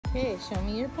Okay, show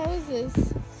me your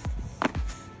poses.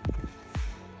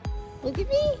 Look at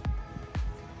me.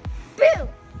 Boo!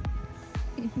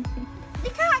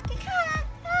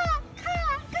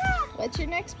 What's your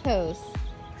next pose?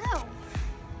 Oh.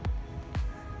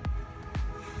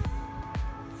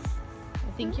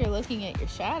 I think you're looking at your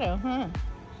shadow, huh?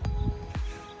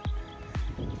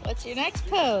 What's your next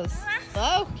pose?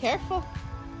 Oh, careful.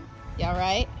 You all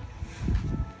right?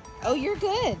 Oh, you're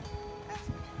good.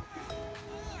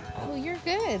 Oh, you're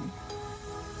good.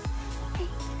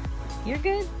 You're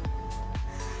good?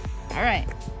 All right.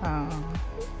 Oh,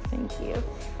 thank you.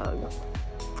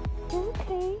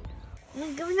 Okay.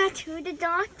 I'm going to the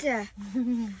doctor.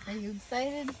 Are you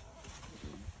excited?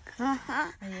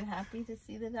 Uh-huh. Are you happy to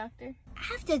see the doctor?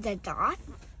 After the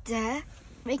doctor,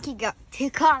 we can go to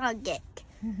Target.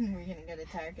 We're gonna go to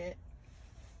Target.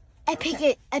 I pick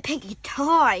a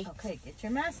toy. Okay, get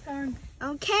your mask on.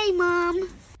 Okay, Mom.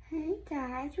 Hey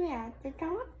guys, we're at the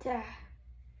doctor.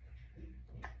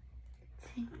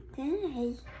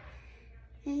 Today,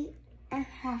 I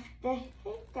have the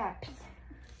hiccups.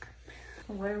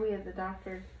 What are we at the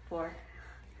doctor for?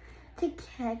 To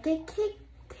get the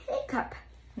hiccup.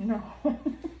 No.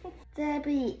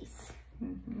 Diabetes.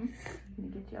 Mm-hmm. Can you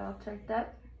get you all checked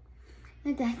up?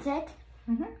 And that's it.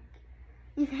 Mm-hmm.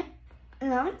 You got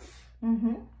lunch.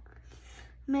 Mm-hmm.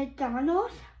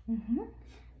 McDonald's. Mm-hmm.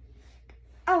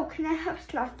 Oh, can I have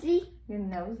slushy? Your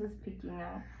nose is peeking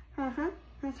out. Uh-huh.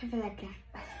 Let's have a look at.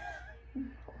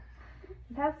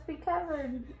 It has to be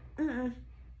covered. Mm-mm.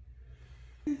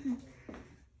 Mm-hmm.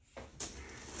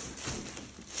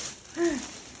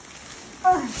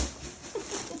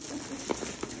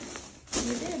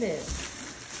 You did it.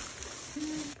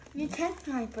 You take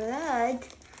my blood.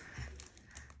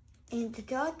 And the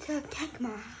doctor take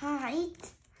my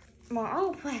height, my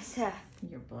own pressure.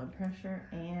 Your blood pressure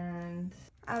and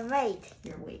All right.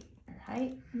 your weight. Your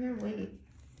height, your weight,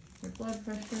 your blood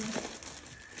pressure,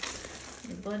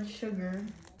 your blood sugar.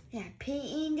 Yeah,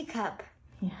 pee in the cup.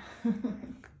 Yeah.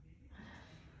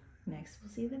 Next,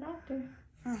 we'll see the doctor.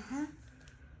 Uh-huh.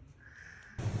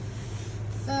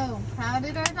 So, how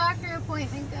did our doctor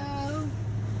appointment go?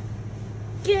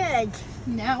 Good.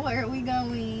 Now where are we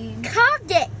going?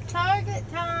 Target. Target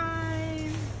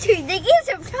time. To they get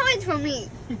some toys for me.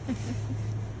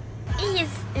 Is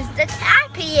the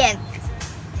champion.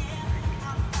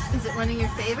 Is it one of your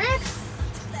favorites?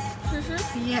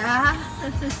 Mm-hmm. Yeah.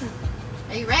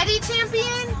 Are you ready,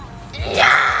 champion?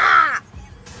 Yeah!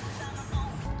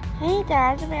 Hey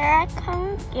guys, we're at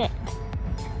Target.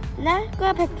 Let's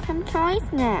go pick some toys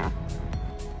now.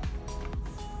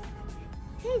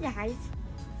 Hey guys,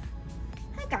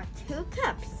 I got 2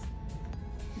 cups.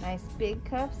 Nice big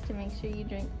cups to make sure you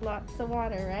drink lots of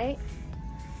water, right?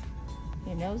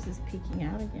 Your nose is peeking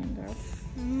out again, girl.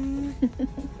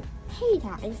 Hey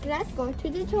guys, let's go to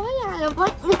the toy aisle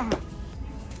right now.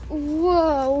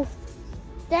 Whoa,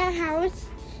 that house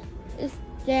is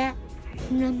that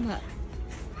number.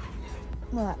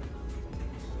 What?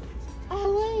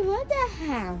 Oh wait, what the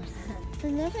house? I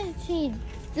never seen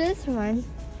this one.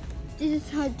 This is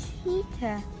her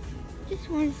teacher. This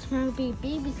one's will be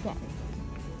baby set.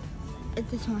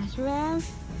 This one's round.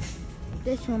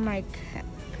 This one my cup.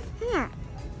 Yeah,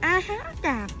 I have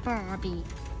that Barbie.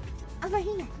 Over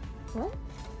here. What?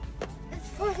 It's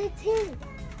 42.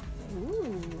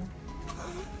 Ooh.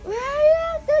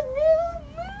 Where is the new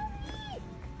movie?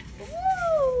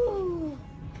 Whoa!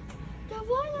 The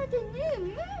one of the new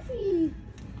movie.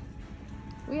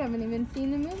 We haven't even seen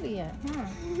the movie yet, huh?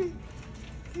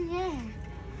 Yeah.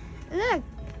 Look,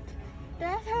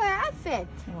 that's her outfit.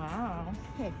 Wow.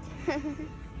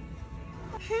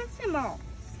 Handsome.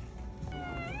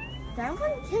 That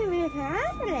one came with an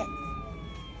ambulance.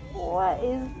 What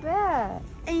is that?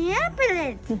 An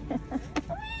ambulance.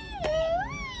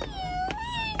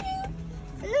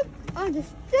 Look, oh, the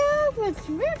stove was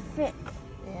terrific.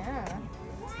 Yeah.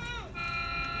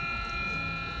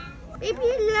 Baby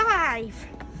alive.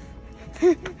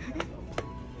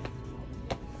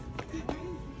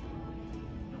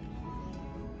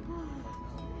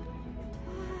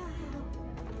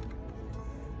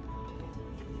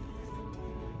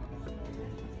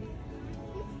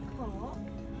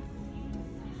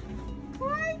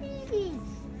 Cry babies.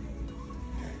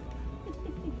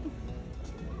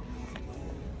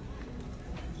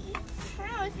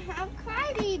 House have cry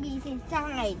babies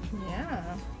inside.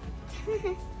 Yeah.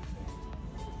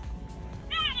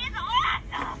 That is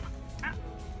awesome!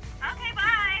 Okay,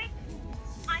 bye.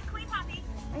 I'm Queen Poppy.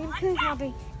 I'm too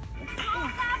happy.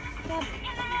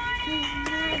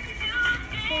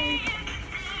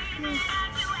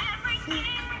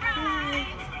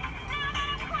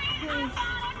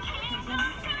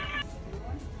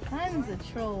 tons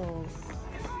of trolls.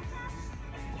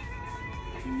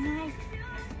 Nice.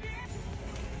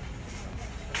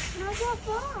 How's that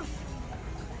far?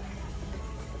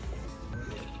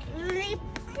 Lippy.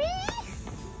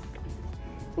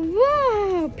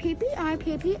 Whoa, PPI,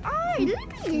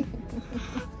 Lippy.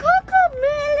 Coco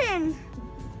Melon.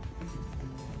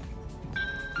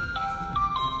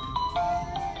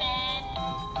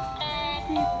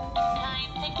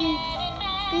 Time to get in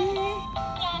bed.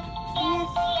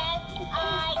 Yes, I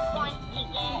want to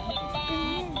get in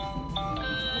bed.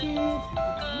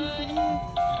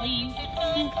 Sleep is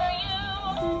good for you.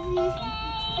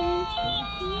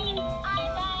 I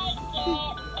like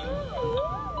it.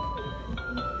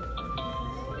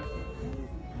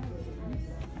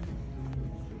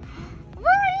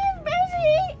 Why are you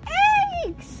busy?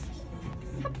 Eggs!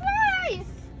 Supplies!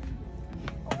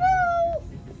 Whoa!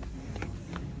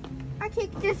 I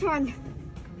take this one.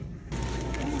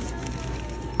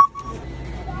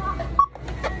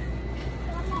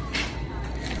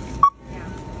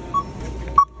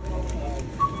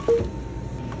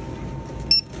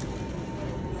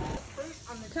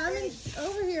 Come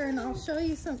over here and I'll show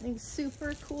you something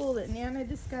super cool that Nana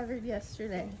discovered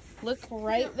yesterday. Look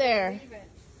right there.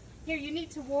 Here, you need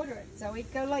to water it, Zoe.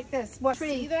 Go like this. What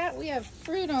See that? We have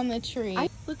fruit on the tree.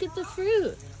 Look at the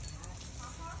fruit.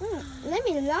 Let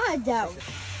me lie down. You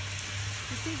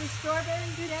see the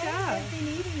strawberries today? job. They've been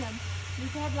eating them. We've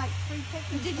had like 3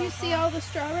 pickings. Did you see all the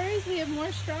strawberries? We have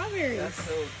more strawberries. That's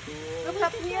so cool. Look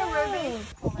up here, Ruby.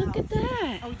 Look at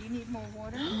that. Oh, you need more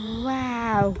water?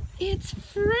 Wow. It's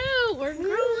fruit. We're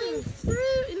growing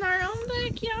fruit in our own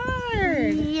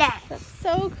backyard. Yes. That's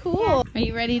so cool. Are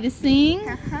you ready to sing?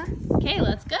 Uh-huh. Okay,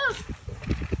 let's go.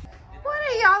 What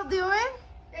are y'all doing?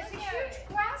 There's a huge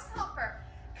grasshopper.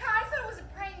 I thought it was a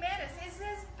praying mantis. It's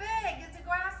this big. It's a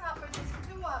grasshopper. There's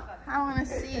 2 of them. I want to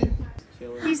see.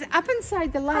 He's up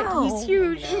inside the lake. Oh, He's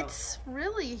huge. It's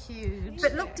really huge.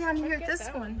 But look down here at this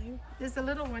one. There's a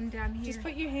little one down here. Just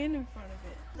put your hand in front of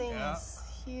it. Thing is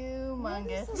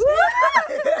humongous.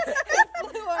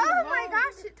 Oh my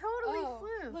gosh, it totally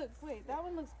flew. Look, wait, that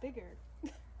one looks bigger.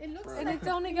 It looks And like it's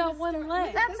only got one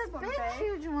leg. That's This a one, big, babe.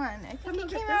 huge one. I think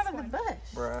Look it at came this out of the one.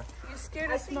 bush. Bruh. you scared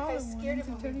a smaller one. Scared him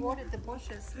when we watered the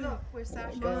bushes. Look, where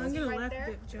Sasha Well, I'm is gonna right laugh there.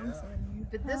 if it jumps on you.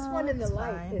 But this one in the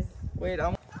light fine. is. Wait,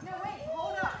 I'm. No, wait,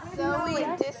 hold up. Zoe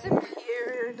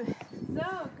disappeared.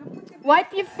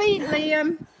 Wipe your feet,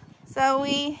 Liam.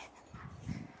 Zoe.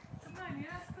 Come on,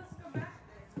 you're not supposed to go back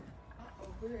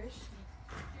there.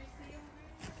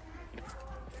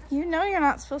 You know you're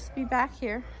not supposed to be back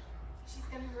here. She's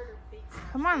gonna hurt her feet.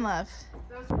 Come on, love.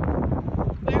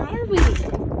 Where are we?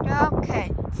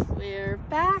 Okay. We're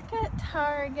back at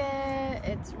Target.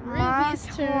 It's Ruby's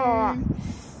turn.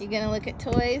 You gonna look at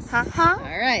toys? Uh-huh.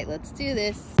 All right, let's do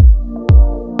this.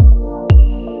 Whoa.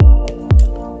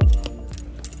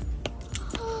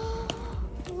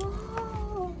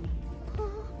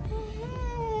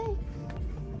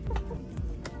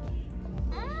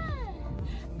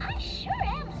 I sure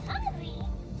am hungry.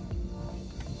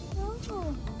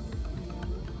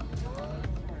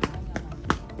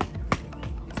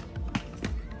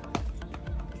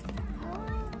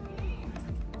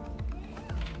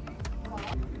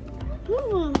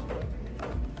 Oh.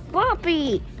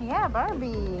 Bobby. Yeah,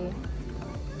 Barbie.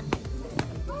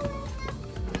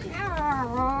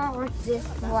 Oh, this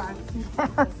one.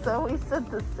 So we said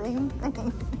the same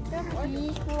thing.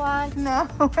 This one. No,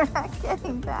 we're not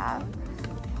getting that.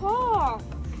 Oh.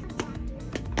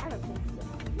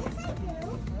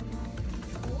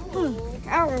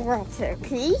 I want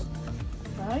turkey.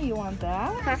 Oh, you want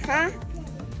that? Uh-huh.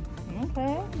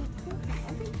 Okay.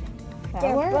 The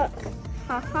That works. book.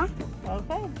 Uh-huh.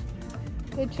 Okay.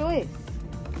 Good choice.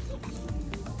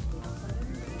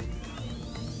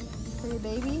 For your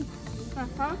baby?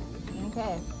 Uh-huh.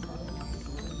 Okay.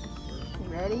 You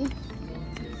ready?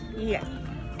 Yeah.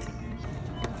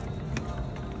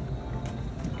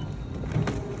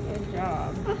 Good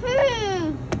job.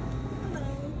 Mm-hmm.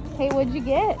 Hey, what'd you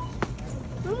get?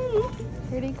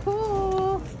 Pretty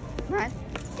cool. Let's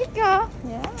go.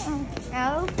 Yeah.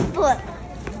 Oh, look.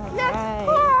 All That's right.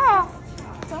 cool.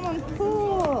 Someone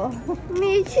cool.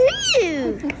 Me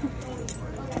too.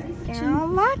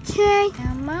 Don't watch it.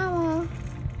 Mama.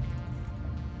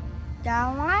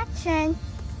 Don't watch it.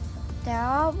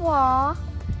 The wall.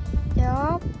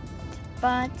 The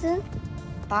button.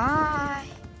 Bye.